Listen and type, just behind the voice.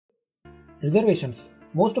Reservations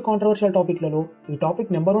most controversial టాపిక్లలో ఈ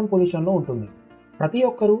topic number 1 పొజిషన్లో ఉంటుంది. ప్రతి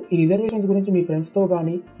ఒక్కరూ ఈ రిజర్వేషన్స్ గురించి మీ ఫ్రెండ్స్తో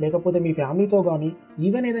కానీ లేకపోతే మీ ఫ్యామిలీతో కానీ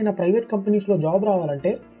ఈవెన్ ఏదైనా ప్రైవేట్ కంపెనీస్లో జాబ్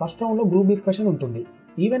రావాలంటే ఫస్ట్ రౌండ్లో గ్రూప్ డిస్కషన్ ఉంటుంది.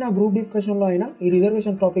 ఈవెన్ ఆ గ్రూప్ డిస్కషన్లో అయినా ఈ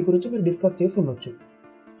రిజర్వేషన్స్ టాపిక్ గురించి మీరు డిస్కస్ చేసి ఉండొచ్చు.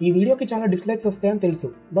 ఈ వీడియోకి చాలా డిస్లైక్స్ వస్తాయని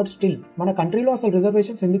తెలుసు, బట్ స్టిల్ మన కంట్రీలో అసలు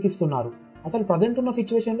రిజర్వేషన్స్ ఎందుకు ఇస్తున్నారు, అసలు ప్రజెంట్ ఉన్న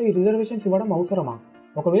సిచ్యువేషన్లో ఈ రిజర్వేషన్స్ ఇవ్వడం అవసరమా,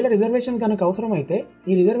 ఒకవేళ రిజర్వేషన్ కనుక అవసరమైతే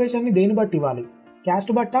ఈ రిజర్వేషన్ని దేని బట్టి ఇవ్వాలి,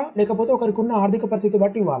 క్యాస్ట్ బట్టా లేకపోతే ఒకరికి ఉన్న ఆర్థిక పరిస్థితి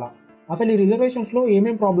బట్టి ఇవ్వాలా, అసలు ఈ రిజర్వేషన్స్లో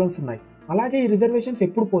ఏమేం ప్రాబ్లమ్స్ ఉన్నాయి, అలాగే ఈ రిజర్వేషన్స్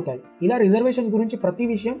ఎప్పుడు పోతాయి, ఇలా రిజర్వేషన్స్ గురించి ప్రతి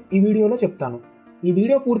విషయం ఈ వీడియోలో చెప్తాను. ఈ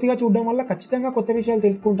వీడియో పూర్తిగా చూడడం వల్ల ఖచ్చితంగా కొత్త విషయాలు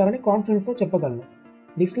తెలుసుకుంటారని కాన్ఫిడెన్స్తో చెప్పగలను.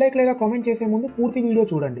 డిస్లైక్ లేదా కామెంట్ చేసే ముందు పూర్తి వీడియో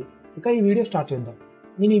చూడండి. ఇక ఈ వీడియో స్టార్ట్ చేద్దాం.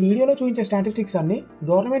 నేను ఈ వీడియోలో చూపించే స్టాటిస్టిక్స్ అన్ని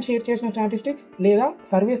గవర్నమెంట్ షేర్ చేసిన స్టాటిస్టిక్స్ లేదా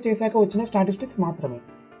సర్వేస్ చేశాక వచ్చిన స్టాటిస్టిక్స్ మాత్రమే.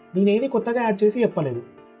 నేనేది కొత్తగా యాడ్ చేసి చెప్పలేదు.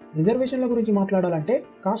 రిజర్వేషన్ల గురించి మాట్లాడాలంటే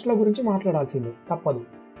కాస్ట్ల గురించి మాట్లాడాల్సిందే, తప్పదు.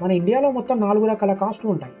 మన ఇండియాలో మొత్తం 4 రకాల కాస్ట్లు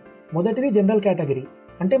ఉంటాయి. మొదటిది జనరల్ కేటగిరీ,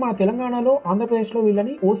 అంటే మన తెలంగాణలో ఆంధ్రప్రదేశ్లో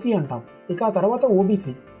వీళ్ళని ఓసీ అంటాం. ఇక తర్వాత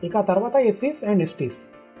ఓబీసీ, ఇక తర్వాత ఎస్సీస్ అండ్ ఎస్టీస్.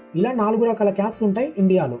 ఇలా 4 రకాల క్యాస్ట్స్ ఉంటాయి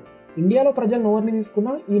ఇండియాలో ప్రజలను ఎవరిని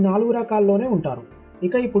తీసుకున్నా ఈ 4 రకాల్లోనే ఉంటారు.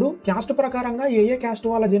 ఇక ఇప్పుడు క్యాస్ట్ ప్రకారంగా ఏ క్యాస్ట్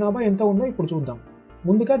వాళ్ళ జనాభా ఎంత ఉందో ఇప్పుడు చూద్దాం.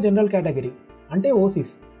 ముందుగా జనరల్ కేటగిరీ అంటే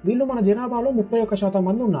ఓసీస్. వీళ్ళు మన జనాభాలో 31%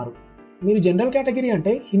 మంది ఉన్నారు. మీరు జనరల్ కేటగిరీ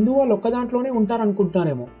అంటే హిందూ వాళ్ళు ఒక్క దాంట్లోనే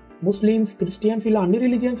ఉంటారనుకుంటున్నారేమో. ముస్లిమ్స్, క్రిస్టియన్స్ ఇలా అన్ని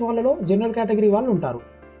రిలీజియన్స్ వాళ్ళలో జనరల్ కేటగిరీ వాళ్ళు ఉంటారు.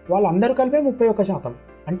 వాళ్ళందరూ కలిపే 31%,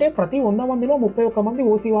 అంటే ప్రతి 100 మందిలో 31 మంది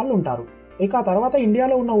ఓసీ వాళ్ళు ఉంటారు. ఇక తర్వాత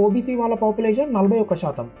ఇండియాలో ఉన్న ఓబీసీ వాళ్ళ పాపులేషన్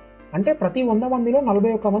 41%, అంటే ప్రతి 100 మందిలో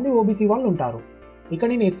 41 మంది ఓబీసీ వాళ్ళు ఉంటారు. ఇక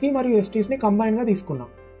నేను ఎస్సీ మరియు ఎస్టీస్ని కంబైన్గా తీసుకున్నా.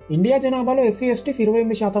 ఇండియా జనాభాలో ఎస్సీ ఎస్టీస్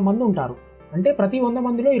 28% మంది ఉంటారు, అంటే ప్రతి 100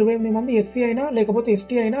 మందిలో 28 మంది ఎస్సీ అయినా లేకపోతే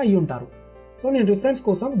ఎస్టీ అయినా అయ్యి ఉంటారు. సో నేను రిఫరెన్స్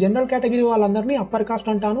కోసం జనరల్ కేటగిరీ వాళ్ళందరినీ అప్పర్ కాస్ట్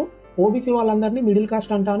అంటాను, ఓబీసీ వాళ్ళందరినీ మిడిల్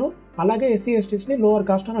కాస్ట్ అంటాను, అలాగే ఎస్సీ ఎస్టీస్ని లోవర్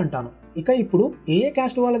కాస్ట్ అని అంటాను. ఇక ఇప్పుడు ఏ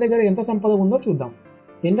క్యాస్ట్ వాళ్ళ దగ్గర ఎంత సంపద ఉందో చూద్దాం.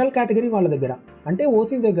 జనరల్ కేటగిరీ వాళ్ళ దగ్గర అంటే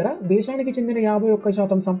ఓసీ దగ్గర దేశానికి చెందిన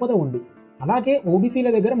 51% సంపద ఉంది. అలాగే ఓబీసీల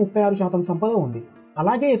దగ్గర 36% సంపద ఉంది.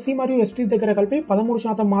 అలాగే ఎస్సీ మరియు ఎస్టీ దగ్గర కలిపి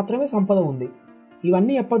 13% మాత్రమే సంపద ఉంది.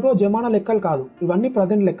 ఇవన్నీ ఎప్పటివో జమానా లెక్కలు కాదు, ఇవన్నీ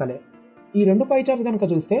ప్రజెంట్ లెక్కలే. ఈ 2 పై చార్ట్స్ కనుక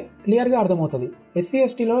చూస్తే క్లియర్గా అర్థమవుతుంది. ఎస్సీ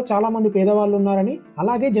ఎస్టీలలో చాలా మంది పేదవాళ్ళు ఉన్నారని,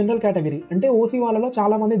 అలాగే జనరల్ కేటగిరీ అంటే ఓసీ వాళ్ళలో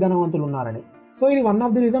చాలా మంది ధనవంతులు ఉన్నారని. సో ఇది వన్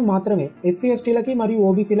ఆఫ్ ది రీజన్ మాత్రమే ఎస్సీ ఎస్టీలకి మరియు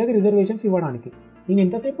ఓబీసీలకి రిజర్వేషన్స్ ఇవ్వడానికి. నేను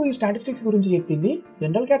ఇంతసేపు ఈ స్టాటిస్టిక్స్ గురించి చెప్పింది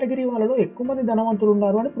జనరల్ కేటగిరీ వాళ్ళలో ఎక్కువ మంది ధనవంతులు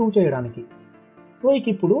ఉన్నారు అని ప్రూవ్ చేయడానికి. సో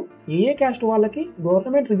ఇప్పుడు ఏ క్యాస్ట్ వాళ్ళకి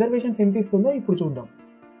గవర్నమెంట్ రిజర్వేషన్స్ ఎంత ఇస్తుందో ఇప్పుడు చూద్దాం.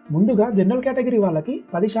 ముందుగా జనరల్ కేటగిరీ వాళ్ళకి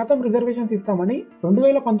 10% రిజర్వేషన్స్ ఇస్తామని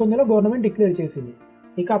 2019లో గవర్నమెంట్ డిక్లేర్ చేసింది.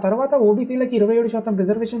 ఇక తర్వాత ఓబీసీలకి 27%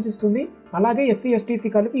 రిజర్వేషన్స్ ఇస్తుంది. అలాగే ఎస్సీ ఎస్టీస్కి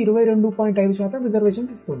కలిపి 22.5%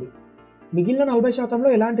 రిజర్వేషన్స్ ఇస్తుంది. మిగిలిన 40%లో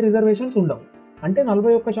ఎలాంటి రిజర్వేషన్స్ ఉండవు. అంటే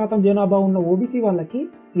 41% జనాభా ఉన్న ఓబీసీ వాళ్ళకి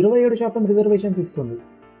 27% రిజర్వేషన్స్ ఇస్తుంది.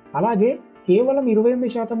 అలాగే కేవలం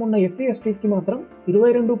 28% ఉన్న ఎస్సీ ఎస్టీస్కి మాత్రం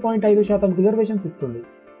 22.5% రిజర్వేషన్స్ ఇస్తుంది.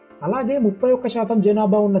 అలాగే 31%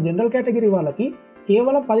 జనాభా ఉన్న జనరల్ కేటగిరీ వాళ్ళకి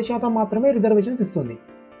కేవలం 10% మాత్రమే రిజర్వేషన్స్ ఇస్తుంది.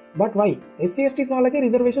 బట్ వై ఎస్సీ ఎస్టీస్ వాళ్ళకి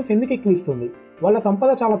రిజర్వేషన్స్ ఎందుకు ఎక్కువ ఇస్తుంది? వాళ్ళ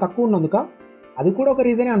సంపద చాలా తక్కువ ఉన్నందుక? అది కూడా ఒక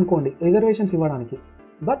రీజనే అనుకోండి రిజర్వేషన్స్ ఇవ్వడానికి.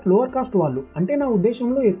 బట్ లోవర్ కాస్ట్ వాళ్ళు అంటే నా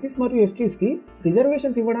ఉద్దేశంలో ఎస్సీస్ మరియు ఎస్టీస్కి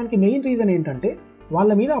రిజర్వేషన్స్ ఇవ్వడానికి మెయిన్ రీజన్ ఏంటంటే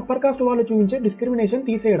వాళ్ళ మీద అప్పర్ కాస్ట్ వాళ్ళు చూపించే డిస్క్రిమినేషన్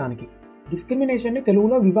తీసేయడానికి. డిస్క్రిమినేషన్ని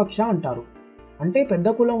తెలుగులో వివక్ష అంటారు. అంటే పెద్ద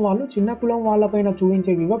కులం వాళ్ళు చిన్న కులం వాళ్ళపైన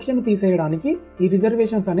చూపించే వివక్షను తీసేయడానికి ఈ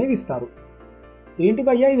రిజర్వేషన్స్ అనేవి ఇస్తారు. ఏంటి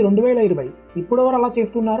భయ్యా ఇది 2020, ఇప్పుడెవరు అలా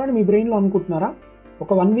చేస్తున్నారా అని మీ బ్రెయిన్లో అనుకుంటున్నారా?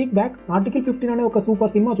 ఒక 1 వీక్ బ్యాక్ ఆర్టికల్ 15 అనే ఒక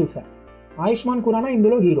సూపర్ సినిమా చూసా. ఆయుష్మాన్ ఖురానా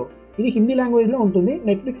ఇందులో హీరో. ఇది హిందీ లాంగ్వేజ్లో ఉంటుంది,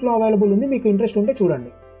 నెట్ఫ్లిక్స్లో అవైలబుల్ ఉంది, మీకు ఇంట్రెస్ట్ ఉంటే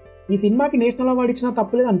చూడండి. ఈ సినిమాకి నేషనల్ అవార్డు ఇచ్చినా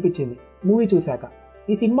తప్పులేదు అనిపించింది మూవీ చూశాక.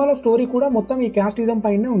 ఈ సినిమాలో స్టోరీ కూడా మొత్తం ఈ క్యాస్టిజం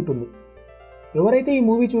పైనే ఉంటుంది. ఎవరైతే ఈ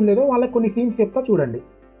మూవీ చూడలేదో వాళ్ళకి కొన్ని సీన్స్ చెప్తా చూడండి.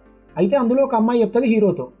 అయితే అందులో ఒక అమ్మాయి చెప్తుంది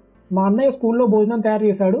హీరోతో, మా అన్నయ్య స్కూల్లో భోజనం తయారు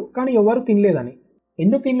చేశాడు కానీ ఎవరు తినలేదని.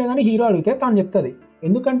 ఎందుకు తినలేదని హీరో అడిగితే తాను చెప్తుంది,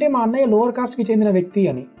 ఎందుకంటే మా అన్నయ్య లోవర్ కాస్ట్కి చెందిన వ్యక్తి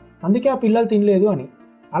అని, అందుకే ఆ పిల్లలు తినలేదు అని.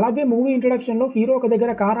 అలాగే మూవీ ఇంట్రడక్షన్లో హీరో ఒక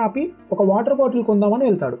దగ్గర కార్ ఆపి ఒక వాటర్ బాటిల్ కొందామని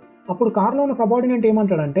వెళ్తాడు. అప్పుడు కార్లో ఉన్న సబార్డినేట్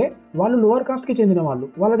ఏమంటాడంటే, వాళ్ళు లోవర్ కాస్ట్కి చెందిన వాళ్ళు,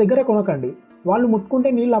 వాళ్ళ దగ్గర కొనకండి, వాళ్ళు ముట్టుకుంటే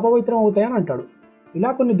నీళ్ళు అపవిత్రం అవుతాయని అంటాడు. ఇలా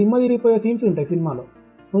కొన్ని దిమ్మ తిరిగిపోయే సీన్స్ ఉంటాయి సినిమాలో.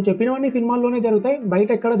 నువ్వు చెప్పినవన్నీ సినిమాల్లోనే జరుగుతాయి, బయట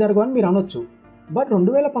ఎక్కడ జరగవని మీరు అనొచ్చు. బట్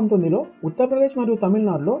 2019లో ఉత్తరప్రదేశ్ మరియు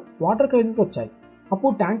తమిళనాడులో వాటర్ క్రైసిస్ వచ్చాయి.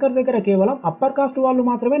 అప్పుడు ట్యాంకర్ దగ్గర కేవలం అప్పర్ కాస్ట్ వాళ్ళు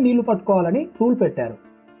మాత్రమే నీళ్లు పట్టుకోవాలని రూల్ పెట్టారు.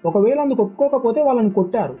 ఒకవేళ అందుకు ఒప్పుకోకపోతే వాళ్ళని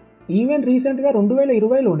కొట్టారు. ఈవెన్ రీసెంట్గా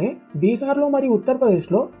 2020లోనే బీహార్లో మరియు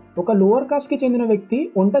ఉత్తరప్రదేశ్లో ఒక లోవర్ కాస్ట్కి చెందిన వ్యక్తి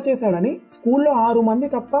వంట చేశాడని స్కూల్లో 6 మంది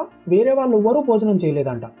తప్ప వేరే వాళ్ళు ఎవ్వరూ భోజనం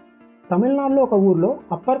చేయలేదంట. తమిళనాడులో ఒక ఊర్లో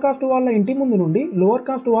అప్పర్ కాస్ట్ వాళ్ళ ఇంటి ముందు నుండి లోవర్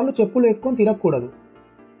కాస్ట్ వాళ్ళు చెప్పులు వేసుకొని తిరగకూడదు.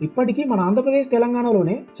 ఇప్పటికీ మన ఆంధ్రప్రదేశ్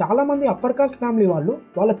తెలంగాణలోనే చాలా మంది అప్పర్ కాస్ట్ ఫ్యామిలీ వాళ్ళు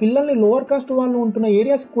వాళ్ళ పిల్లల్ని లోవర్ కాస్ట్ వాళ్ళు ఉంటున్న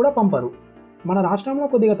ఏరియాస్కి కూడా పంపరు. మన రాష్ట్రంలో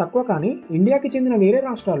కొద్దిగా తక్కువ, కానీ ఇండియాకి చెందిన వేరే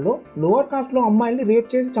రాష్ట్రాల్లో లోవర్ కాస్ట్లో అమ్మాయిల్ని రేప్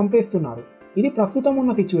చేసి చంపేస్తున్నారు. ఇది ప్రస్తుతం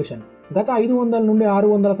ఉన్న సిచ్యువేషన్. గత 500 నుండి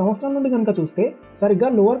 600 సంవత్సరాల నుండి కనుక చూస్తే సరిగ్గా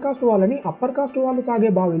లోవర్ కాస్ట్ వాళ్ళని అప్పర్ కాస్ట్ వాళ్ళు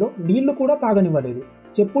తాగే బావిలో నీళ్లు కూడా తాగనివ్వలేదు.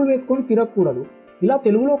 చెప్పులు వేసుకొని తిరగకూడదు. ఇలా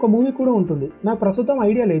తెలుగులో ఒక మూవీ కూడా ఉంటుంది, నాకు ప్రస్తుతం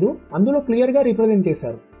ఐడియా లేదు. అందులో క్లియర్గా రిప్రజెంట్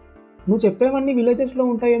చేశారు. నువ్వు చెప్పేవన్నీ విలేజెస్లో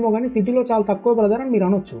ఉంటాయేమో కానీ సిటీలో చాలా తక్కువ బ్రదర్ అని మీరు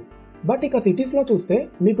అనొచ్చు. బట్ ఇక సిటీస్లో చూస్తే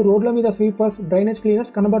మీకు రోడ్ల మీద స్వీపర్స్, డ్రైనేజ్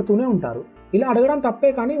క్లీనర్స్ కనబడుతూనే ఉంటారు. ఇలా అడగడం తప్పే,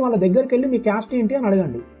 కానీ వాళ్ళ దగ్గరికి వెళ్ళి మీ క్యాస్ట్ ఏంటి అని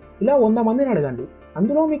అడగండి. ఇలా 100 మందిని అడగండి.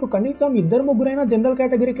 అందులో మీకు కనీసం 2-3 జనరల్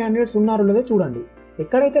కేటగిరీ క్యాండిడేట్స్ ఉన్నారో లేదో చూడండి.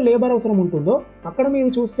 ఎక్కడైతే లేబర్ అవసరం ఉంటుందో అక్కడ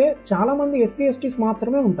మీరు చూస్తే చాలా మంది ఎస్సీ ఎస్టీస్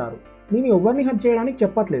మాత్రమే ఉంటారు. నేను ఎవరిని హర్ట్ చేయడానికి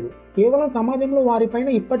చెప్పట్లేదు, కేవలం సమాజంలో వారిపైన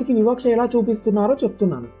ఇప్పటికీ వివక్ష ఎలా చూపిస్తున్నారో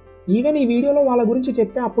చెప్తున్నాను. ఈవెన్ ఈ వీడియోలో వాళ్ళ గురించి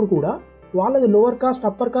చెప్పే అప్పుడు కూడా వాళ్ళది లోవర్ కాస్ట్,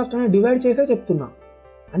 అప్పర్ కాస్ట్ అని డివైడ్ చేసే చెప్తున్నా.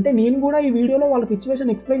 అంటే నేను కూడా ఈ వీడియోలో వాళ్ళ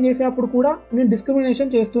సిచ్యువేషన్ ఎక్స్ప్లెయిన్ చేసేటప్పుడు కూడా నేను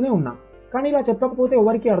డిస్క్రిమినేషన్ చేస్తూనే ఉన్నా. కానీ ఇలా చెప్పకపోతే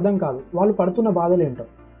ఎవరికి అర్థం కాదు వాళ్ళు పడుతున్న బాధలు ఏంటో.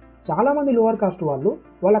 చాలామంది లోవర్ కాస్ట్ వాళ్ళు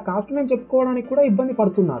వాళ్ళ కాస్ట్ నేను చెప్పుకోవడానికి కూడా ఇబ్బంది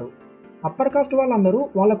పడుతున్నారు. అప్పర్ కాస్ట్ వాళ్ళందరూ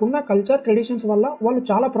వాళ్ళకున్న కల్చర్, ట్రెడిషన్స్ వల్ల వాళ్ళు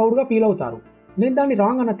చాలా ప్రౌడ్గా ఫీల్ అవుతారు. నేను దాన్ని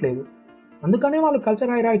రాంగ్ అనట్లేదు, అందుకనే వాళ్ళు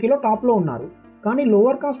కల్చర్ హైరార్కీలో టాప్లో ఉన్నారు. కానీ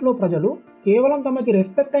లోవర్ కాస్ట్లో ప్రజలు కేవలం తమకి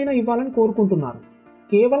రెస్పెక్ట్ అయినా ఇవ్వాలని కోరుకుంటున్నారు.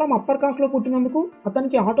 కేవలం అప్పర్ కాస్ట్లో పుట్టినందుకు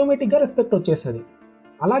అతనికి ఆటోమేటిక్గా రెస్పెక్ట్ వచ్చేస్తుంది.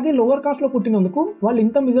 అలాగే లోవర్ కాస్ట్లో పుట్టినందుకు వాళ్ళు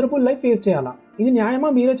ఇంత మిజరబుల్ లైఫ్ ఫేస్ చేయాలా? ఇది న్యాయమా?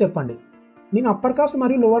 మీరే చెప్పండి. నేను అప్పర్ కాస్ట్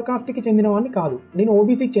మరియు లోవర్ కాస్ట్కి చెందినవాడిని కాదు, నేను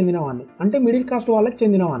ఓబీసీకి చెందినవాడిని, అంటే మిడిల్ కాస్ట్ వాళ్ళకి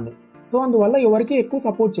చెందినవాడిని. సో అందువల్ల ఎవరికి ఎక్కువ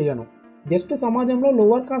సపోర్ట్ చేయను. జస్ట్ సమాజంలో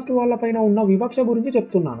లోవర్ కాస్ట్ వాళ్ళపైన ఉన్న వివక్ష గురించి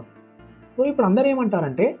చెప్తున్నాను. సో ఇప్పుడు అందరూ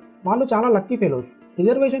ఏమంటారంటే వాళ్ళు చాలా లక్కీ ఫెలోస్,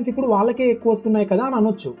 రిజర్వేషన్స్ ఇప్పుడు వాళ్ళకే ఎక్కువ వస్తున్నాయి కదా అని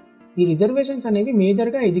అనొచ్చు. ఈ రిజర్వేషన్స్ అనేవి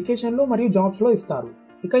మేజర్గా ఎడ్యుకేషన్లో మరియు జాబ్స్లో ఇస్తారు.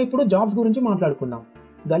 ఇక ఇప్పుడు జాబ్స్ గురించి మాట్లాడుకుందాం.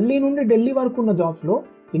 గల్లీ నుండి ఢిల్లీ వరకు ఉన్న జాబ్స్లో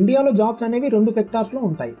ఇండియాలో జాబ్స్ అనేవి 2 సెక్టార్స్లో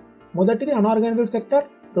ఉంటాయి. మొదటిది అన్ఆర్గనైజ్డ్ సెక్టర్,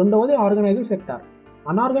 రెండవది ఆర్గనైజ్డ్ సెక్టార్.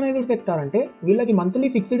 అన్ఆర్గనైజ్డ్ సెక్టార్ అంటే వీళ్ళకి మంత్లీ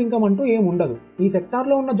ఫిక్స్డ్ ఇన్కమ్ అంటూ ఏం ఉండదు. ఈ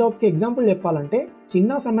సెక్టార్లో ఉన్న జాబ్స్కి ఎగ్జాంపుల్ చెప్పాలంటే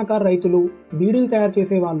చిన్న సన్నకారు రైతులు, బీడీలు తయారు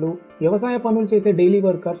చేసే వాళ్ళు, వ్యవసాయ పనులు చేసే డైలీ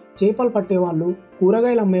వర్కర్స్, చేపలు పట్టేవాళ్ళు,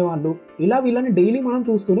 కూరగాయలు అమ్మేవాళ్ళు, ఇలా వీళ్ళని డైలీ మనం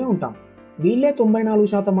చూస్తూనే ఉంటాం. వీళ్ళే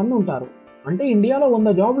 94% మంది ఉంటారు. అంటే ఇండియాలో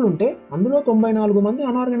 100 జాబ్లు ఉంటే అందులో 94 మంది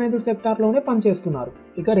అన్ఆర్గనైజ్డ్ సెక్టార్లోనే పనిచేస్తున్నారు.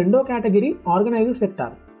 ఇక రెండో కేటగిరీ ఆర్గనైజ్డ్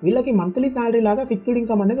సెక్టార్. వీళ్ళకి మంత్లీ శాలరీ లాగా ఫిక్స్డ్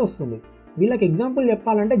ఇన్కమ్ అనేది వస్తుంది. వీళ్ళకి ఎగ్జాంపుల్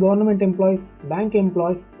చెప్పాలంటే government employees, bank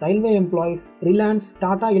employees, railway employees, Reliance,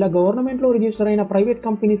 Tata ఇలా గవర్నమెంట్లో రిజిస్టర్ అయిన ప్రైవేట్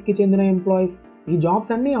కంపెనీస్కి చెందిన ఎంప్లాయీస్. ఈ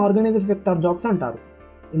జాబ్స్ అన్ని ఆర్గనైజ్డ్ సెక్టార్ జాబ్స్ అంటారు.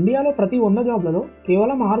 ఇండియాలో ప్రతి 100 జాబ్లలో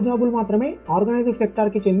కేవలం 6 జాబులు మాత్రమే ఆర్గనైజ్డ్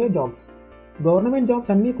సెక్టార్కి చెందే జాబ్స్. గవర్నమెంట్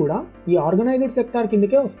జాబ్స్ అన్నీ కూడా ఈ ఆర్గనైజ్డ్ సెక్టార్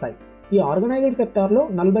కిందకే వస్తాయి. ఈ ఆర్గనైజ్డ్ సెక్టార్లో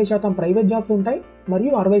 40% ప్రైవేట్ జాబ్స్ ఉంటాయి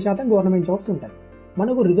మరియు 60% గవర్నమెంట్ జాబ్స్ ఉంటాయి.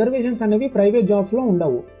 మనకు రిజర్వేషన్స్ అనేవి ప్రైవేట్ జాబ్స్లో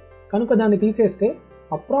ఉండవు. కనుక దాన్ని తీసేస్తే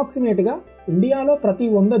అప్రాక్సిమేట్గా ఇండియాలో ప్రతి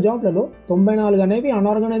 100 జాబ్లలో 94 అనేవి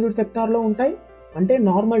అన్ఆర్గనైజ్డ్ సెక్టార్లో ఉంటాయి. అంటే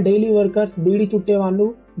నార్మల్ డైలీ వర్కర్స్, బీడీ చుట్టే వాళ్ళు,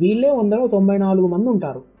 వీళ్ళే 100లో 94 మంది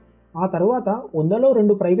ఉంటారు. ఆ తర్వాత 100లో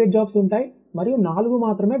 2 ప్రైవేట్ జాబ్స్ ఉంటాయి మరియు 4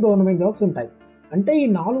 మాత్రమే గవర్నమెంట్ జాబ్స్ ఉంటాయి. అంటే ఈ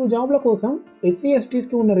 4 జాబ్ల కోసం ఎస్సీ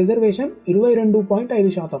ఎస్టీస్కి ఉన్న రిజర్వేషన్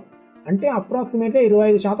 22.5%. అంటే అప్రాక్సిమేట్గా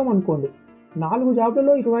 25% అనుకోండి. 4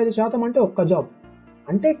 జాబ్లలో 25% అంటే ఒక్క జాబ్.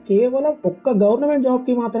 అంటే కేవలం ఒక్క గవర్నమెంట్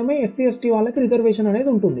జాబ్కి మాత్రమే ఎస్సీ ఎస్టీ వాళ్ళకి రిజర్వేషన్ అనేది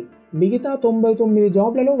ఉంటుంది. మిగతా 99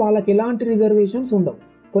 జాబ్లలో వాళ్ళకి ఎలాంటి రిజర్వేషన్స్ ఉండవు.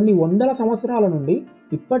 కొన్ని 100 సంవత్సరాల నుండి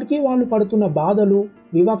ఇప్పటికీ వాళ్ళు పడుతున్న బాధలు,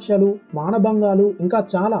 వివక్షలు, మానభంగాలు ఇంకా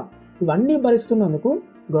చాలా ఇవన్నీ భరిస్తున్నందుకు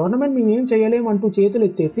గవర్నమెంట్ మేమేం చేయలేమంటూ చేతులు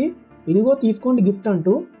ఎత్తేసి ఇదిగో తీసుకోండి గిఫ్ట్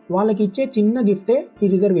అంటూ వాళ్ళకి ఇచ్చే చిన్న గిఫ్టే ఈ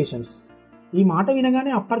రిజర్వేషన్స్. ఈ మాట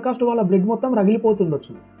వినగానే అప్పర్ కాస్ట్ వాళ్ళ బ్లడ్ మొత్తం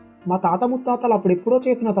రగిలిపోతుండొచ్చు. మా తాత ముత్తాతలు అప్పుడెప్పుడో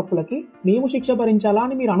చేసిన తప్పులకి మేము శిక్ష భరించాలా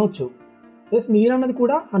అని మీరు అనొచ్చు. ఎస్, మీరన్నది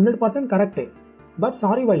కూడా 100% కరెక్టే. బట్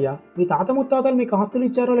సారీ భయ్యా, మీ తాత ముత్తాతలు మీకు ఆస్తులు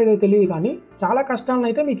ఇచ్చారో లేదో తెలియదు, కానీ చాలా కష్టాలను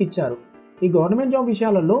అయితే మీకు ఇచ్చారు. ఈ గవర్నమెంట్ జాబ్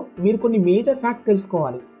విషయాలలో మీరు కొన్ని మేజర్ ఫ్యాక్ట్స్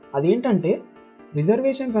తెలుసుకోవాలి. అదేంటంటే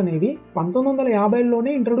రిజర్వేషన్స్ అనేవి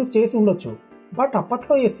 1950లోనే ఇంట్రొడ్యూస్ చేసి ఉండొచ్చు. బట్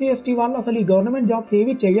అప్పట్లో ఎస్సీ ఎస్టీ వాళ్ళు అసలు ఈ గవర్నమెంట్ జాబ్స్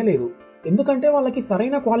ఏవీ చేయలేదు. ఎందుకంటే వాళ్ళకి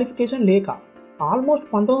సరైన క్వాలిఫికేషన్ లేక. ఆల్మోస్ట్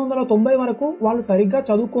 1990 వరకు వాళ్ళు సరిగ్గా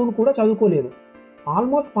చదువుకోలేదు.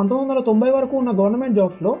 ఆల్మోస్ట్ 1990 వరకు ఉన్న గవర్నమెంట్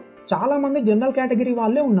జాబ్స్లో చాలామంది జనరల్ కేటగిరీ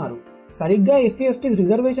వాళ్ళే ఉన్నారు. సరిగ్గా ఎస్సీ ఎస్టీ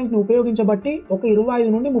రిజర్వేషన్స్ని ఉపయోగించబట్టి ఒక 25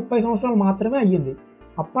 నుండి 30 సంవత్సరాలు మాత్రమే అయ్యింది.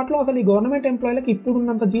 అప్పట్లో అసలు ఈ గవర్నమెంట్ ఎంప్లాయీలకు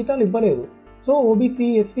ఇప్పుడున్నంత జీతాలు ఇవ్వలేదు. సో ఓబీసీ,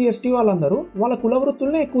 ఎస్సీ ఎస్టీ వాళ్ళందరూ వాళ్ళ కుల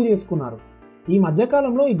వృత్తుల్నే ఎక్కువ చేసుకున్నారు. ఈ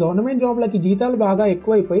మధ్యకాలంలో ఈ గవర్నమెంట్ జాబ్లకి జీతాలు బాగా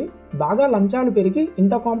ఎక్కువైపోయి బాగా లంచాలు పెరిగి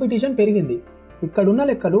ఇంత కాంపిటీషన్ పెరిగింది. ఇక్కడున్న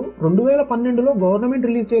లెక్కలు 2012లో గవర్నమెంట్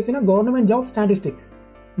రిలీజ్ చేసిన గవర్నమెంట్ జాబ్ స్టాటిస్టిక్స్.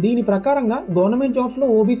 దీని ప్రకారంగా గవర్నమెంట్ జాబ్స్లో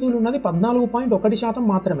ఓబీసీలు ఉన్నది 14.1%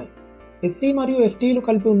 మాత్రమే, ఎస్సీ మరియు ఎస్టీలు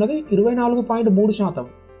కలిపి ఉన్నది 24.3%,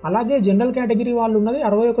 అలాగే జనరల్ కేటగిరీ వాళ్ళు ఉన్నది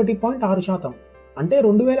 61.6%. అంటే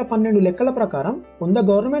 2012 లెక్కల ప్రకారం 100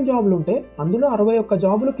 గవర్నమెంట్ జాబులు ఉంటే అందులో 61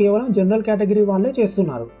 జాబులు కేవలం జనరల్ కేటగిరీ వాళ్ళే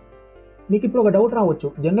చేస్తున్నారు. మీకు ఇప్పుడు ఒక డౌట్ రావచ్చు,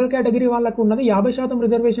 జనరల్ కేటగిరీ వాళ్ళకు ఉన్నది 50%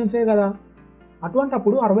 రిజర్వేషన్సే కదా,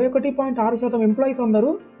 అటువంటప్పుడు 61.6% ఎంప్లాయీస్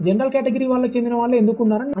అందరూ జనరల్ కేటగిరీ వాళ్ళకి చెందిన వాళ్ళే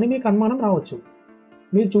ఎందుకున్నారని అని మీకు అనుమానం రావచ్చు.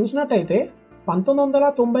 మీరు చూసినట్టయితే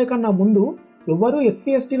 1990 కన్నా ముందు ఎవరు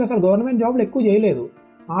ఎస్సీ ఎస్టీలు అసలు గవర్నమెంట్ జాబ్లు ఎక్కువ చేయలేదు.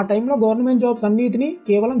 ఆ టైంలో గవర్నమెంట్ జాబ్స్ అన్నిటినీ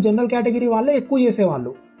కేవలం జనరల్ కేటగిరీ వాళ్ళే ఎక్కువ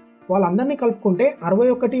చేసేవాళ్ళు. వాళ్ళందరినీ కలుపుకుంటే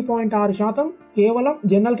 61.6% కేవలం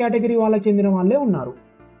జనరల్ కేటగిరీ వాళ్ళకి చెందిన వాళ్ళే ఉన్నారు.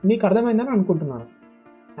 మీకు అర్థమైందని అనుకుంటున్నాను.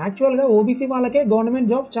 యాక్చువల్గా ఓబీసీ వాళ్ళకే గవర్నమెంట్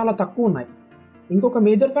జాబ్స్ చాలా తక్కువ ఉన్నాయి. ఇంకొక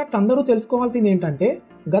మేజర్ ఫ్యాక్ట్ అందరూ తెలుసుకోవాల్సింది ఏంటంటే,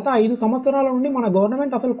 గత 5 సంవత్సరాల నుండి మన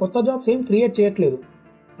గవర్నమెంట్ అసలు కొత్త జాబ్స్ ఏం క్రియేట్ చేయట్లేదు.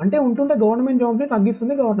 అంటే ఉంటుంటే గవర్నమెంట్ జాబ్ని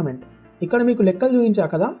తగ్గిస్తుంది గవర్నమెంట్. ఇక్కడ మీకు లెక్కలు చూపించా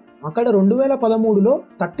కదా, అక్కడ 2013లో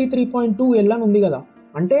 33.2 అని ఉంది కదా,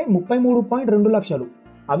 అంటే 33.2 లక్షలు.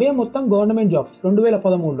 అవే మొత్తం గవర్నమెంట్ జాబ్స్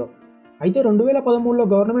 2013లో. అయితే 2013లో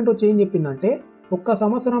గవర్నమెంట్ వచ్చి ఏం చెప్పిందంటే, ఒక్క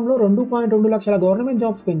సంవత్సరంలో 2.2 లక్షల గవర్నమెంట్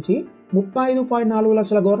జాబ్స్ పెంచి 35.4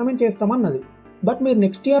 లక్షల గవర్నమెంట్ చేస్తామన్నది. బట్ మీరు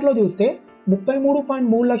నెక్స్ట్ ఇయర్లో చూస్తే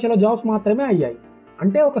 33.3 లక్షల జాబ్స్ మాత్రమే అయ్యాయి.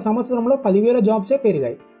 అంటే ఒక సంవత్సరంలో 10,000 జాబ్సే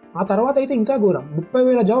పెరిగాయి. ఆ తర్వాత అయితే ఇంకా ఘోరం,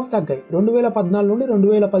 30,000 జాబ్స్ తగ్గాయి 2014 నుండి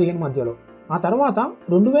 2015 మధ్యలో. ఆ తర్వాత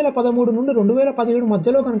 2013 నుండి 2017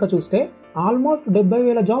 మధ్యలో కనుక చూస్తే ఆల్మోస్ట్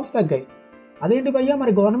 70,000 జాబ్స్ తగ్గాయి. అదేంటి భయ్యా,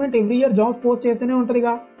 మరి government every year jobs post చేస్తూనే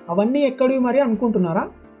ఉంటుందిగా, అవన్నీ ఎక్కడివి మరి అనుకుంటున్నారా?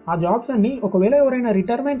 ఆ జాబ్స్ అన్ని ఒకవేళ ఎవరైనా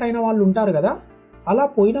రిటైర్మెంట్ అయిన వాళ్ళు ఉంటారు కదా, అలా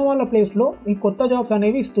పోయిన వాళ్ళ ప్లేస్లో ఈ కొత్త జాబ్స్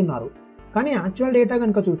అనేవి ఇస్తున్నారు. కానీ యాక్చువల్ డేటా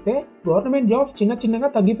కనుక చూస్తే గవర్నమెంట్ జాబ్స్ చిన్నగా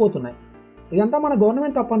తగ్గిపోతున్నాయి. ఇదంతా మన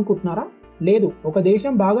గవర్నమెంట్ తప్పు అనుకుంటున్నారా? లేదు. ఒక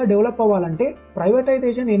దేశం బాగా డెవలప్ అవ్వాలంటే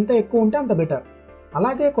ప్రైవేటైజేషన్ ఎంత ఎక్కువ ఉంటే అంత బెటర్.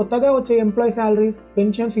 అలాగే కొత్తగా వచ్చే ఎంప్లాయీ శాలరీస్,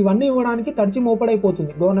 పెన్షన్స్ ఇవన్నీ ఇవ్వడానికి తడిచి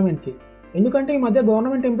మోపడైపోతుంది గవర్నమెంట్కి. ఎందుకంటే ఈ మధ్య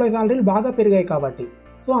గవర్నమెంట్ ఎంప్లాయీ శాలరీలు బాగా పెరిగాయి కాబట్టి.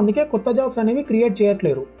 సో అందుకే కొత్త జాబ్స్ అనేవి క్రియేట్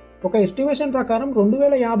చేయట్లేరు. ఒక ఎస్టిమేషన్ ప్రకారం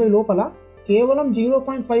 2050 లోపల కేవలం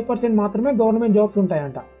 0.5% మాత్రమే గవర్నమెంట్ జాబ్స్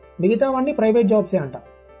ఉంటాయంట, మిగతావన్నీ ప్రైవేట్ జాబ్సే అంట.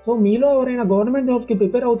 సో మీలో ఎవరైనా గవర్నమెంట్ జాబ్స్కి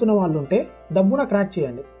ప్రిపేర్ అవుతున్న వాళ్ళు ఉంటే దబ్బున క్రాక్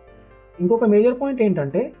చేయండి. ఇంకొక మేజర్ పాయింట్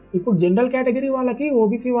ఏంటంటే, ఇప్పుడు జనరల్ కేటగిరీ వాళ్ళకి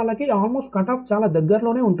ఓబీసీ వాళ్ళకి ఆల్మోస్ట్ కట్ ఆఫ్ చాలా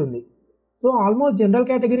దగ్గరలోనే ఉంటుంది. సో ఆల్మోస్ట్ జనరల్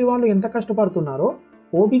కేటగిరీ వాళ్ళు ఎంత కష్టపడుతున్నారో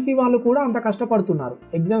ఓబీసీ వాళ్ళు కూడా అంత కష్టపడుతున్నారు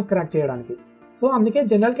ఎగ్జామ్స్ క్రాక్ చేయడానికి. సో అందుకే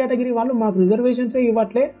జనరల్ కేటగిరీ వాళ్ళు మాకు రిజర్వేషన్సే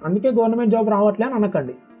ఇవ్వట్లే, అందుకే గవర్నమెంట్ జాబ్ రావట్లే అని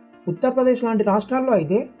అనకండి. ఉత్తరప్రదేశ్ లాంటి రాష్ట్రాల్లో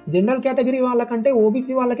అయితే జనరల్ కేటగిరీ వాళ్ళకంటే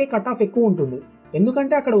ఓబీసీ వాళ్ళకే కట్ ఆఫ్ ఎక్కువ ఉంటుంది,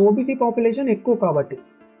 ఎందుకంటే అక్కడ ఓబీసీ పాపులేషన్ ఎక్కువ కాబట్టి.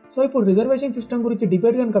 సో ఇప్పుడు రిజర్వేషన్ సిస్టమ్ గురించి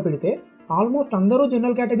డిబేట్ కనుక పెడితే ఆల్మోస్ట్ అందరూ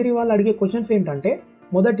జనరల్ కేటగిరీ వాళ్ళు అడిగే క్వశ్చన్స్ ఏంటంటే,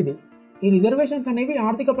 మొదటిది, ఈ రిజర్వేషన్స్ అనేవి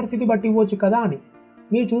ఆర్థిక పరిస్థితి బట్టి ఇవ్వచ్చు కదా అని.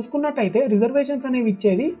 మీరు చూసుకున్నట్టయితే రిజర్వేషన్స్ అనేవి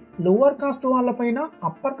ఇచ్చేది లోవర్ కాస్ట్ వాళ్ళపైన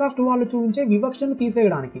అప్పర్ కాస్ట్ వాళ్ళు చూపించే వివక్షను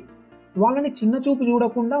తీసేయడానికి, వాళ్ళని చిన్న చూపు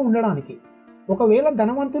చూడకుండా ఉండడానికి. ఒకవేళ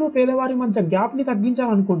ధనవంతులు పేదవారి మధ్య గ్యాప్ని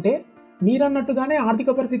తగ్గించాలనుకుంటే మీరన్నట్టుగానే ఆర్థిక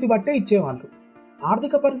పరిస్థితి బట్టే ఇచ్చేవాళ్ళు.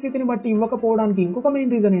 ఆర్థిక పరిస్థితిని బట్టి ఇవ్వకపోవడానికి ఇంకొక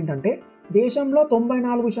మెయిన్ రీజన్ ఏంటంటే, దేశంలో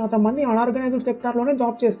 94% మంది అన్ఆర్గనైజ్డ్ సెక్టార్లోనే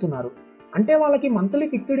జాబ్ చేస్తున్నారు. అంటే వాళ్ళకి మంత్లీ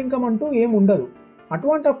ఫిక్స్డ్ ఇన్కమ్ అంటూ ఏం ఉండదు.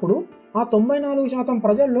 అటువంటప్పుడు ఆ 94%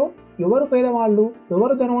 ప్రజల్లో ఎవరు పేదవాళ్ళు,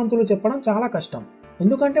 ఎవరు ధనవంతులు చెప్పడం చాలా కష్టం.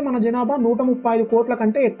 ఎందుకంటే మన జనాభా 135 కోట్ల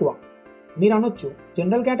కంటే ఎక్కువ. మీరు అనొచ్చు,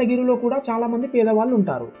 జనరల్ కేటగిరీలో కూడా చాలా మంది పేదవాళ్ళు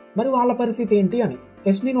ఉంటారు, మరి వాళ్ళ పరిస్థితి ఏంటి అని.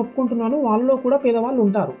 ఎస్, నేను ఒప్పుకుంటున్నాను, వాళ్ళలో కూడా పేదవాళ్ళు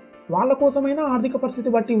ఉంటారు, వాళ్ళ కోసమైనా ఆర్థిక పరిస్థితి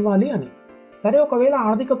బట్టి ఇవ్వాలి అని. సరే, ఒకవేళ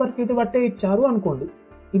ఆర్థిక పరిస్థితి బట్టే ఇచ్చారు అనుకోండి.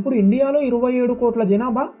 ఇప్పుడు ఇండియాలో 27 కోట్ల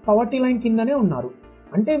జనాభా పవర్టీ లైన్ కిందనే ఉన్నారు.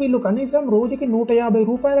 అంటే వీళ్ళు కనీసం రోజుకి 150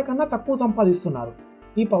 రూపాయల కన్నా తక్కువ సంపాదిస్తున్నారు.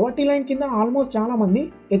 ఈ పవర్టీ లైన్ కింద ఆల్మోస్ట్ చాలా మంది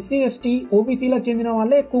ఎస్సీ ఎస్టీ ఓబీసీలకు చెందిన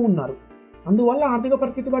వాళ్ళే ఎక్కువ ఉన్నారు. అందువల్ల ఆర్థిక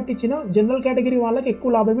పరిస్థితి బట్టి ఇచ్చిన జనరల్ కేటగిరీ వాళ్ళకి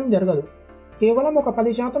ఎక్కువ లాభమేం జరగదు. కేవలం ఒక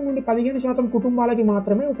 10% నుండి 15% కుటుంబాలకి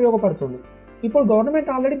మాత్రమే ఉపయోగపడుతుంది. ఇప్పుడు గవర్నమెంట్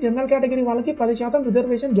ఆల్రెడీ జనరల్ కేటగిరీ వాళ్ళకి 10%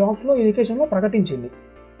 రిజర్వేషన్ జాబ్స్లో, ఎడ్యుకేషన్లో ప్రకటించింది.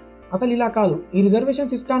 అసలు ఇలా కాదు, ఈ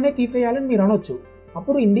రిజర్వేషన్ సిస్టాన్నే తీసేయాలని మీరు అనొచ్చు.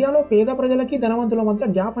 అప్పుడు ఇండియాలో పేద ప్రజలకి ధనవంతుల మధ్య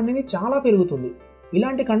గ్యాప్ అనేది చాలా పెరుగుతుంది.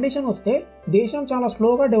 ఇలాంటి కండిషన్ వస్తే దేశం చాలా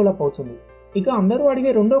స్లోగా డెవలప్ అవుతుంది. ఇక అందరూ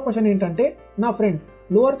అడిగే రెండో క్వశ్చన్ ఏంటంటే, నా ఫ్రెండ్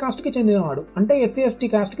లోవర్ కాస్ట్కి చెందినవాడు, అంటే ఎస్సీ ఎస్టీ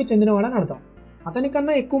కాస్ట్కి చెందినవాడు అని అర్థం.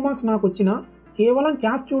 అతనికన్నా ఎక్కువ మార్క్స్ నాకు వచ్చినా కేవలం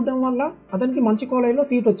క్యాస్ట్ చూడడం వల్ల అతనికి మంచి కాలేజ్లో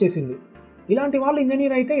సీట్ వచ్చేసింది. ఇలాంటి వాళ్ళు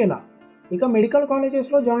ఇంజనీర్ అయితే ఎలా? ఇక మెడికల్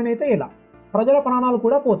కాలేజెస్లో జాయిన్ అయితే ఎలా? ప్రజల ప్రాణాలు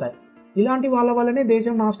కూడా పోతాయి. ఇలాంటి వాళ్ళ వల్లనే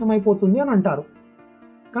దేశం నాశనం అయిపోతుంది అని అంటారు.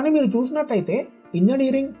 కానీ మీరు చూసినట్టయితే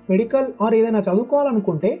ఇంజనీరింగ్, మెడికల్ ఆర్ ఏదైనా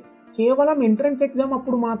చదువుకోవాలనుకుంటే కేవలం ఎంట్రన్స్ ఎగ్జామ్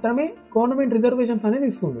అప్పుడు మాత్రమే గవర్నమెంట్ రిజర్వేషన్స్ అనేది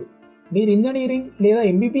ఇస్తుంది. మీరు ఇంజనీరింగ్ లేదా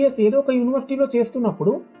ఎంబీబీఎస్ ఏదో ఒక యూనివర్సిటీలో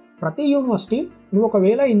చేస్తున్నప్పుడు ప్రతి యూనివర్సిటీ నువ్వు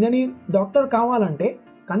ఒకవేళ ఇంజనీర్, డాక్టర్ కావాలంటే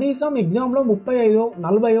కనీసం ఎగ్జామ్లో 35,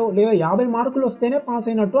 40 లేదా 50 మార్కులు వస్తేనే పాస్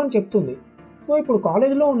అయినట్టు అని చెప్తుంది. సో ఇప్పుడు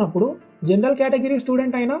కాలేజ్లో ఉన్నప్పుడు జనరల్ కేటగిరీ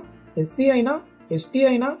స్టూడెంట్ అయినా, ఎస్సీ అయినా, ఎస్టీ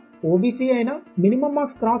అయినా, ఓబీసీ అయినా మినిమం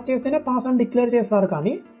మార్క్స్ క్రాస్ చేస్తేనే పాస్ అని డిక్లేర్ చేస్తారు.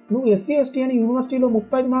 కానీ నువ్వు ఎస్సీ, ఎస్టీ అని యూనివర్సిటీలో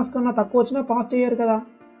 35 మార్క్స్ కన్నా తక్కువ వచ్చినా పాస్ చేయరు కదా.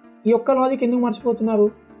 ఈ ఒక్క లాజిక్ ఎందుకు మర్చిపోతున్నారు?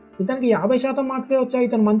 ఇతనికి 50% మార్క్సే వచ్చాయి,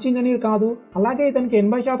 ఇతను మంచి ఇంజనీర్ కాదు, అలాగే ఇతనికి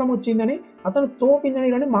 80% వచ్చిందని అతను తోపు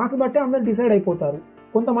ఇంజనీర్ అని మార్క్స్ బట్టి అందరు డిసైడ్ అయిపోతారు.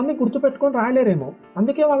 కొంతమంది గుర్తుపెట్టుకొని రాయలేరేమో,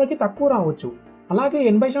 అందుకే వాళ్ళకి తక్కువ రావచ్చు. అలాగే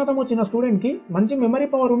 80% వచ్చిన స్టూడెంట్కి మంచి మెమరీ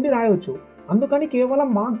పవర్ ఉండి రాయవచ్చు. అందుకని కేవలం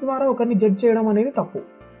మార్క్స్ ద్వారా ఒకరిని జడ్జ్ చేయడం అనేది తప్పు.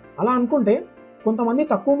 అలా అనుకుంటే కొంతమంది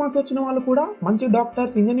తక్కువ మార్క్స్ వచ్చిన వాళ్ళు కూడా మంచి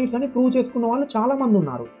డాక్టర్స్, ఇంజనీర్స్ అని ప్రూవ్ చేసుకున్న వాళ్ళు చాలా మంది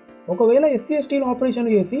ఉన్నారు. ఒకవేళ ఎస్సీ ఎస్టీలు ఆపరేషన్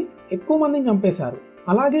చేసి ఎక్కువ మందిని చంపేశారు,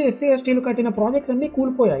 అలాగే ఎస్సీ ఎస్టీలు కట్టిన ప్రాజెక్ట్స్ అన్ని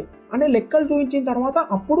కూలిపోయాయి అనే లెక్కలు చూపించిన తర్వాత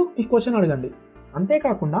అప్పుడు ఈ క్వశ్చన్ అడగండి.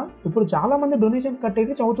 అంతేకాకుండా ఇప్పుడు చాలా మంది డొనేషన్స్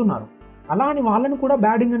కట్టేసి చదువుతున్నారు, అలా అని వాళ్ళని కూడా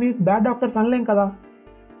బ్యాడ్ ఇంజనీర్స్, బ్యాడ్ డాక్టర్స్ అనలేం కదా.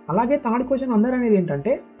 అలాగే థర్డ్ క్వశ్చన్ అందరూ అనేది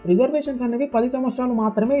ఏంటంటే రిజర్వేషన్స్ అనేవి 10 సంవత్సరాలు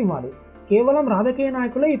మాత్రమే ఇవ్వాలి, కేవలం రాజకీయ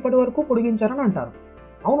నాయకులే ఇప్పటి వరకు పొడిగించారని అంటారు.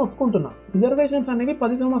 అవును, ఒప్పుకుంటున్నా, రిజర్వేషన్స్ అనేవి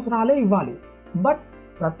 10 సంవత్సరాలే ఇవ్వాలి. బట్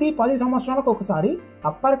ప్రతి 10 సంవత్సరాలకు ఒకసారి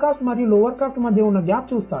అప్పర్ కాస్ట్ మరియు లోవర్ కాస్ట్ మధ్య ఉన్న గ్యాప్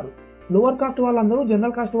చూస్తారు. లోవర్ కాస్ట్ వాళ్ళందరూ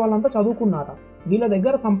జనరల్ కాస్ట్ వాళ్ళంతా చదువుకున్నారా, వీళ్ళ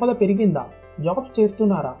దగ్గర సంపద పెరిగిందా, జాబ్స్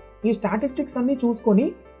చేస్తున్నారా, ఈ స్టాటిస్టిక్స్ అన్ని చూసుకొని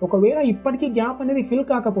ఒకవేళ ఇప్పటికీ గ్యాప్ అనేది ఫిల్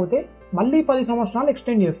కాకపోతే మళ్ళీ 10 సంవత్సరాలు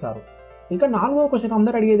ఎక్స్టెండ్ చేస్తారు. ఇంకా 4వ క్వశ్చన్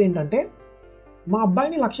అందరు అడిగేది ఏంటంటే, మా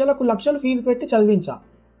అబ్బాయిని లక్షలకు లక్షలు ఫీజు పెట్టి చదివించా,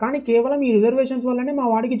 కానీ కేవలం ఈ రిజర్వేషన్స్ వల్లనే మా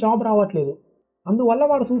వాడికి జాబ్ రావట్లేదు, అందువల్ల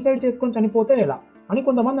వాడు సూసైడ్ చేసుకొని చనిపోతే ఎలా అని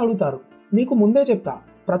కొంతమంది అడుగుతారు. మీకు ముందే చెప్తా,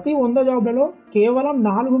 ప్రతి 100 జాబ్లలో కేవలం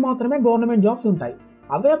 4 మాత్రమే గవర్నమెంట్ జాబ్స్ ఉంటాయి.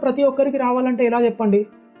 అవే ప్రతి ఒక్కరికి రావాలంటే ఎలా చెప్పండి?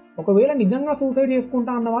 ఒకవేళ నిజంగా సూసైడ్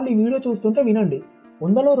చేసుకుంటా అన్న వాళ్ళు ఈ వీడియో చూస్తుంటే వినండి,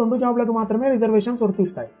 100లో 2 జాబ్లకు మాత్రమే రిజర్వేషన్స్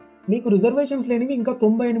వర్తిస్తాయి. మీకు రిజర్వేషన్స్ లేనివి ఇంకా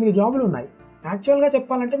 98 జాబులు ఉన్నాయి. యాక్చువల్గా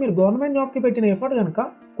చెప్పాలంటే మీరు గవర్నమెంట్ జాబ్కి పెట్టిన ఎఫర్ట్ కనుక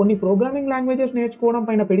కొన్ని ప్రోగ్రామింగ్ లాంగ్వేజెస్ నేర్చుకోవడం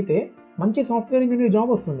పైన పెడితే మంచి సాఫ్ట్వేర్ ఇంజనీర్ జాబ్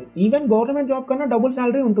వస్తుంది. ఈవెన్ గవర్నమెంట్ జాబ్ కన్నా డబుల్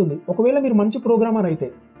శాలరీ ఉంటుంది ఒకవేళ మీరు మంచి ప్రోగ్రామర్ అయితే.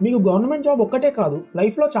 మీకు గవర్నమెంట్ జాబ్ ఒక్కటే కాదు,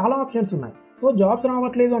 లైఫ్లో చాలా ఆప్షన్స్ ఉన్నాయి. సో జాబ్స్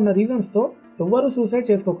రావట్లేదు అన్న రీజన్స్తో ఎవ్వరూ సూసైడ్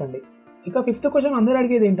చేసుకోకండి. ఇక 5th క్వశ్చన్ అందరూ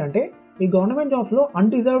అడిగేది ఏంటంటే, ఈ గవర్నమెంట్ జాబ్స్లో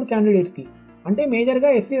అన్రిజర్వ్డ్ క్యాండిడేట్స్కి, అంటే మేజర్గా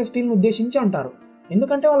ఎస్సీ ఎస్టీలను ఉద్దేశించి అంటారు,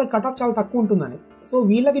 ఎందుకంటే వాళ్ళకి కట్ ఆఫ్ చాలా తక్కువ ఉంటుందని. సో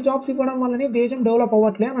వీళ్ళకి జాబ్స్ ఇవ్వడం వల్లనే దేశం డెవలప్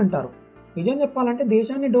అవ్వట్లే అని అంటారు. నిజం చెప్పాలంటే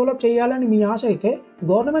దేశాన్ని డెవలప్ చేయాలని మీ ఆశ అయితే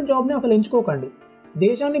గవర్నమెంట్ జాబ్ని అసలు ఎంచుకోకండి.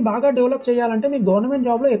 దేశాన్ని బాగా డెవలప్ చేయాలంటే మీకు గవర్నమెంట్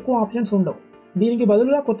జాబ్లో ఎక్కువ ఆప్షన్స్ ఉండవు. దీనికి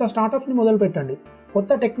బదులుగా కొత్త స్టార్టప్స్ని మొదలు పెట్టండి,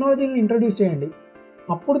 కొత్త టెక్నాలజీని ఇంట్రడ్యూస్ చేయండి,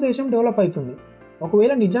 అప్పుడు దేశం డెవలప్ అవుతుంది.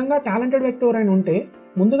 ఒకవేళ నిజంగా టాలెంటెడ్ వ్యక్తి ఎవరైనా ఉంటే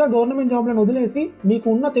ముందుగా గవర్నమెంట్ జాబ్లను వదిలేసి మీకు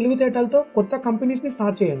ఉన్న తెలివితేటలతో కొత్త కంపెనీస్ని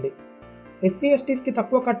స్టార్ట్ చేయండి. ఎస్సీ ఎస్టీస్కి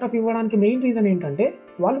తక్కువ కట్ ఆఫ్ ఇవ్వడానికి మెయిన్ రీజన్ ఏంటంటే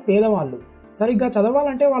వాళ్ళు పేదవాళ్ళు. సరిగ్గా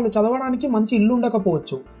చదవాలంటే వాళ్ళు చదవడానికి మంచి ఇల్లు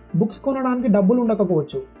ఉండకపోవచ్చు, బుక్స్ కొనడానికి డబ్బులు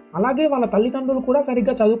ఉండకపోవచ్చు, అలాగే వాళ్ళ తల్లిదండ్రులు కూడా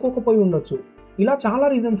సరిగ్గా చదువుకోకపోయి ఉండొచ్చు. ఇలా చాలా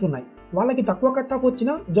రీజన్స్ ఉన్నాయి వాళ్ళకి తక్కువ కట్ ఆఫ్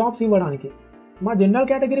వచ్చినా జాబ్స్ ఇవ్వడానికి. మా జనరల్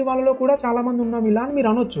కేటగిరీ వాళ్ళలో కూడా చాలామంది ఉన్నాం ఇలా అని మీరు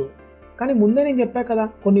అనొచ్చు. కానీ ముందే నేను చెప్పా కదా,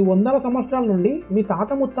 కొన్ని 100ల సంవత్సరాల నుండి మీ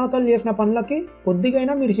తాత ముత్తాతలు చేసిన పనులకి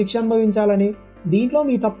కొద్దిగైనా మీరు శిక్ష అనుభవించాలని. దీంట్లో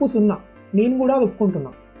మీ తప్పు సున్నా, నేను కూడా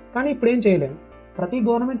ఒప్పుకుంటున్నా. కానీ ఇప్పుడేం చేయలేం, ప్రతి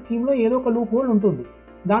గవర్నమెంట్ స్కీమ్లో ఏదో ఒక లూప్ హోల్ ఉంటుంది.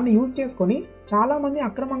 దాన్ని యూజ్ చేసుకొని చాలామంది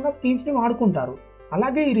అక్రమంగా స్కీమ్స్ని వాడుకుంటారు.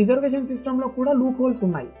 అలాగే ఈ రిజర్వేషన్ సిస్టంలో కూడా లూప్ హోల్స్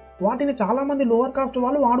ఉన్నాయి, వాటిని చాలామంది లోవర్ కాస్ట్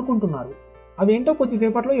వాళ్ళు వాడుకుంటున్నారు. అవేంటో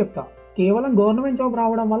కొద్దిసేపట్లో చెప్తా. కేవలం గవర్నమెంట్ జాబ్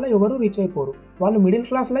రావడం వల్ల ఎవరూ రీచ్ అయిపోరు, వాళ్ళు మిడిల్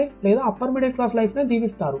క్లాస్ లైఫ్ లేదా అప్పర్ మిడిల్ క్లాస్ లైఫ్నే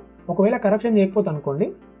జీవిస్తారు. ఒకవేళ కరప్షన్ చేయకపోతే అనుకోండి.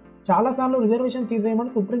 చాలాసార్లు రిజర్వేషన్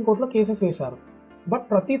తీసేయమని సుప్రీంకోర్టులో కేసెస్ వేశారు, బట్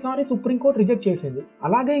ప్రతిసారి సుప్రీంకోర్టు రిజెక్ట్ చేసింది.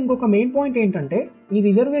 అలాగే ఇంకొక మెయిన్ పాయింట్ ఏంటంటే, ఈ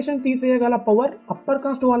రిజర్వేషన్ తీసేయగల పవర్ అప్పర్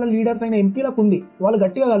కాస్ట్ వాళ్ళ లీడర్స్ అయిన ఎంపీలకు ఉంది, వాళ్ళు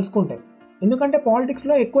గట్టిగా తలుచుకుంటే. ఎందుకంటే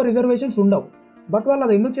పాలిటిక్స్లో ఎక్కువ రిజర్వేషన్స్ ఉండవు, బట్ వాళ్ళు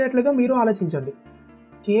అది ఎందుకు చేయట్లేదో మీరు ఆలోచించండి.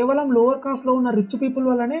 కేవలం లోవర్ కాస్ట్లో ఉన్న రిచ్ పీపుల్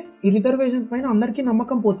వల్లనే ఈ రిజర్వేషన్స్ పైన అందరికీ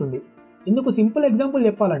నమ్మకం పోతుంది. ఇందుకు సింపుల్ ఎగ్జాంపుల్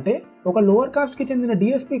చెప్పాలంటే, ఒక లోవర్ కాస్ట్కి చెందిన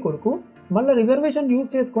డిఎస్పీ కొడుకు మళ్ళీ రిజర్వేషన్ యూజ్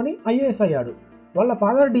చేసుకొని ఐఏఎస్ అయ్యాడు. వాళ్ళ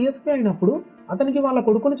ఫాదర్ డిఎస్పీ అయినప్పుడు అతనికి వాళ్ళ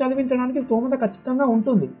కొడుకును చదివించడానికి స్తోమత ఖచ్చితంగా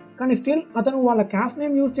ఉంటుంది, కానీ స్టిల్ అతను వాళ్ళ క్యాస్ట్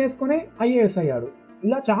నేమ్ యూజ్ చేసుకునే ఐఏఎస్ అయ్యాడు.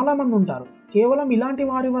 ఇలా చాలా మంది ఉంటారు. కేవలం ఇలాంటి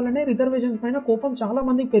వారి వల్లనే రిజర్వేషన్స్ పైన కోపం చాలా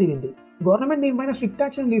మందికి పెరిగింది. గవర్నమెంట్ దీనిపైన స్ట్రిక్ట్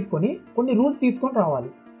యాక్షన్ తీసుకొని కొన్ని రూల్స్ తీసుకొని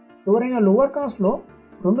రావాలి. ఎవరైనా లోవర్ కాస్ట్లో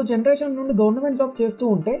 2 జనరేషన్ నుండి గవర్నమెంట్ జాబ్ చేస్తూ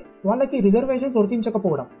ఉంటే వాళ్ళకి రిజర్వేషన్స్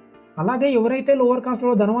వర్తించకపోవడం, అలాగే ఎవరైతే లోవర్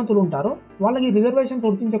కాస్ట్లో ధనవంతులు ఉంటారో వాళ్ళకి రిజర్వేషన్స్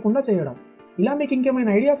వర్తించకుండా చేయడం. ఇలా మీకు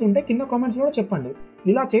ఇంకేమైనా ఐడియాస్ ఉంటే కింద కామెంట్స్లో చెప్పండి.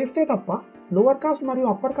 ఇలా చేస్తే తప్ప లోవర్ కాస్ట్ మరియు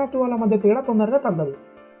అప్పర్ కాస్ట్ వాళ్ళ మధ్య తేడా తొందరగా తగ్గదు.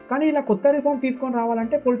 కానీ ఇలా కొత్త రిఫార్మ్ తీసుకొని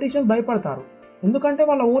రావాలంటే పొలిటీషియన్స్ భయపడతారు, ఎందుకంటే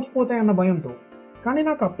వాళ్ళ ఓట్స్ పోతాయన్న భయంతో. కానీ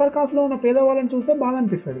నాకు అప్పర్ కాస్ట్లో ఉన్న పేదవాళ్ళని చూస్తే బాధ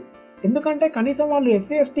అనిపిస్తుంది, ఎందుకంటే కనీసం వాళ్ళు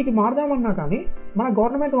ఎస్సీ ఎస్టీకి మారదామన్నా కానీ మన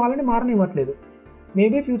గవర్నమెంట్ వాళ్ళని మారనివ్వట్లేదు.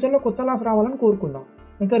 మేబీ ఫ్యూచర్లో కొత్త లాస్ రావాలని కోరుకుందాం.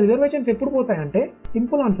 ఇంకా రిజర్వేషన్స్ ఎప్పుడు పోతాయంటే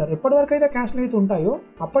సింపుల్ ఆన్సర్, ఎప్పటి వరకు అయితే క్యాస్ట్లు అయితే ఉంటాయో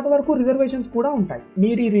అప్పటి వరకు రిజర్వేషన్స్ కూడా ఉంటాయి.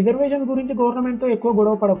 మీరు ఈ రిజర్వేషన్ గురించి గవర్నమెంట్తో ఎక్కువ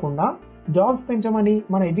గొడవ పడకుండా జాబ్స్ పెంచమని,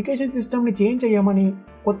 మన ఎడ్యుకేషన్ సిస్టమ్ని చేంజ్ చేయమని,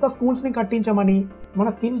 కొత్త స్కూల్స్ని కట్టించమని, మన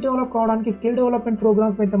స్కిల్స్ డెవలప్ కావడానికి స్కిల్ డెవలప్మెంట్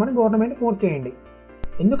ప్రోగ్రామ్స్ పెంచమని గవర్నమెంట్ ఫోర్స్ చేయండి.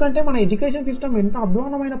 ఎందుకంటే మన ఎడ్యుకేషన్ సిస్టమ్ ఎంత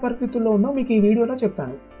అధ్వానమైన పరిస్థితుల్లో ఉందో మీకు ఈ వీడియోలో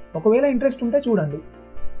చెప్తాను. ఒకవేళ ఇంట్రెస్ట్ ఉంటే చూడండి.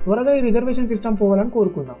 త్వరగా ఈ రిజర్వేషన్ సిస్టమ్ పోవాలని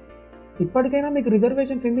కోరుకుందాం. ఇప్పటికైనా మీకు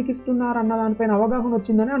రిజర్వేషన్స్ ఎందుకు ఇస్తున్నారు అన్న దానిపైన అవగాహన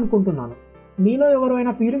వచ్చిందని అనుకుంటున్నాను. మీలో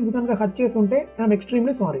ఎవరైనా ఫీలింగ్స్ కనుక హర్ట్ చేస్తుంటే ఐఎమ్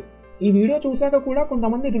ఎక్స్ట్రీమ్లీ సారీ. ఈ వీడియో చూశాక కూడా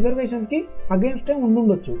కొంతమంది రిజర్వేషన్స్కి అగేన్స్టే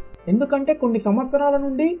ఉండుండొచ్చు. ఎందుకంటే కొన్ని సంవత్సరాల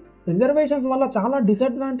నుండి రిజర్వేషన్స్ వల్ల చాలా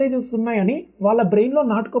డిసడ్వాంటేజెస్ ఉన్నాయని వాళ్ళ బ్రెయిన్లో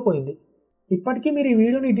నాటుకుపోయింది. ఇప్పటికీ మీరు ఈ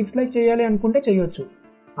వీడియోని డిస్లైక్ చేయాలి అనుకుంటే చేయొచ్చు.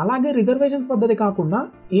 అలాగే రిజర్వేషన్స్ పద్ధతి కాకుండా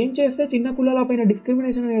ఏం చేస్తే చిన్న కులాలపైన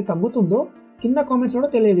డిస్క్రిమినేషన్ అనేది తగ్గుతుందో కింద కామెంట్స్లో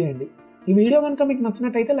తెలియజేయండి. ఈ వీడియో కనుక మీకు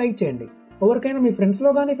నచ్చినట్టయితే లైక్ చేయండి. ఎవరికైనా మీ ఫ్రెండ్స్లో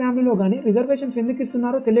కానీ ఫ్యామిలీలో కానీ రిజర్వేషన్స్ ఎందుకు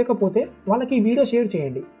ఇస్తున్నారో తెలియకపోతే వాళ్ళకి ఈ వీడియో షేర్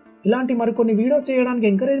చేయండి. ఇలాంటి మరికొన్ని వీడియోస్ చేయడానికి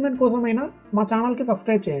ఎంకరేజ్మెంట్ కోసమైనా మా ఛానల్కి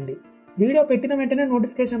సబ్స్క్రైబ్ చేయండి. వీడియో పెట్టిన వెంటనే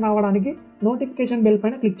నోటిఫికేషన్ రావడానికి నోటిఫికేషన్ బెల్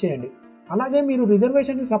పైన క్లిక్ చేయండి. అలాగే మీరు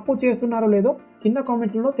రిజర్వేషన్ని సపోర్ట్ చేస్తున్నారో లేదో కింద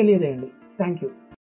కామెంట్స్లో తెలియజేయండి. Thank you.